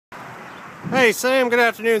Hey Sam, good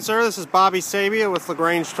afternoon sir. This is Bobby Sabia with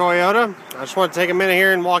Lagrange Toyota. I just want to take a minute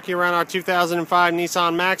here and walk you around our 2005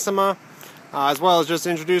 Nissan Maxima, as well as just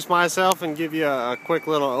introduce myself and give you a quick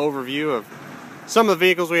little overview of some of the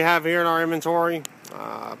vehicles we have here in our inventory.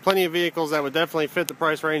 Plenty of vehicles that would definitely fit the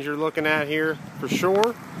price range you're looking at here for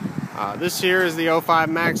sure. This here is the 05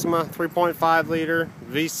 Maxima 3.5 liter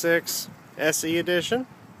V6 SE edition.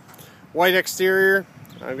 White exterior.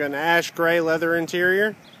 I've got an ash gray leather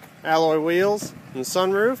interior, alloy wheels, and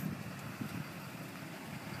sunroof.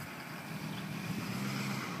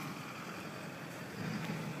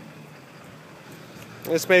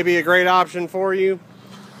 This may be a great option for you.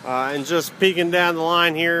 And just peeking down the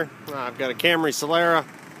line here, I've got a Camry Solera,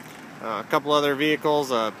 a couple other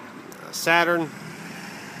vehicles, a Saturn,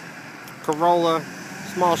 Corolla,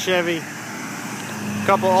 small Chevy, a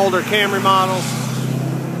couple older Camry models.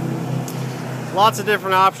 Lots of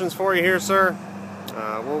different options for you here, sir.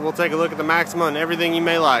 We'll take a look at the Maxima and everything you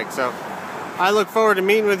may like. So I look forward to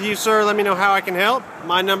meeting with you, sir. Let me know how I can help.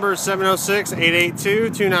 My number is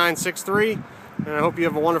 706-882-2963, and I hope you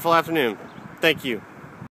have a wonderful afternoon. Thank you.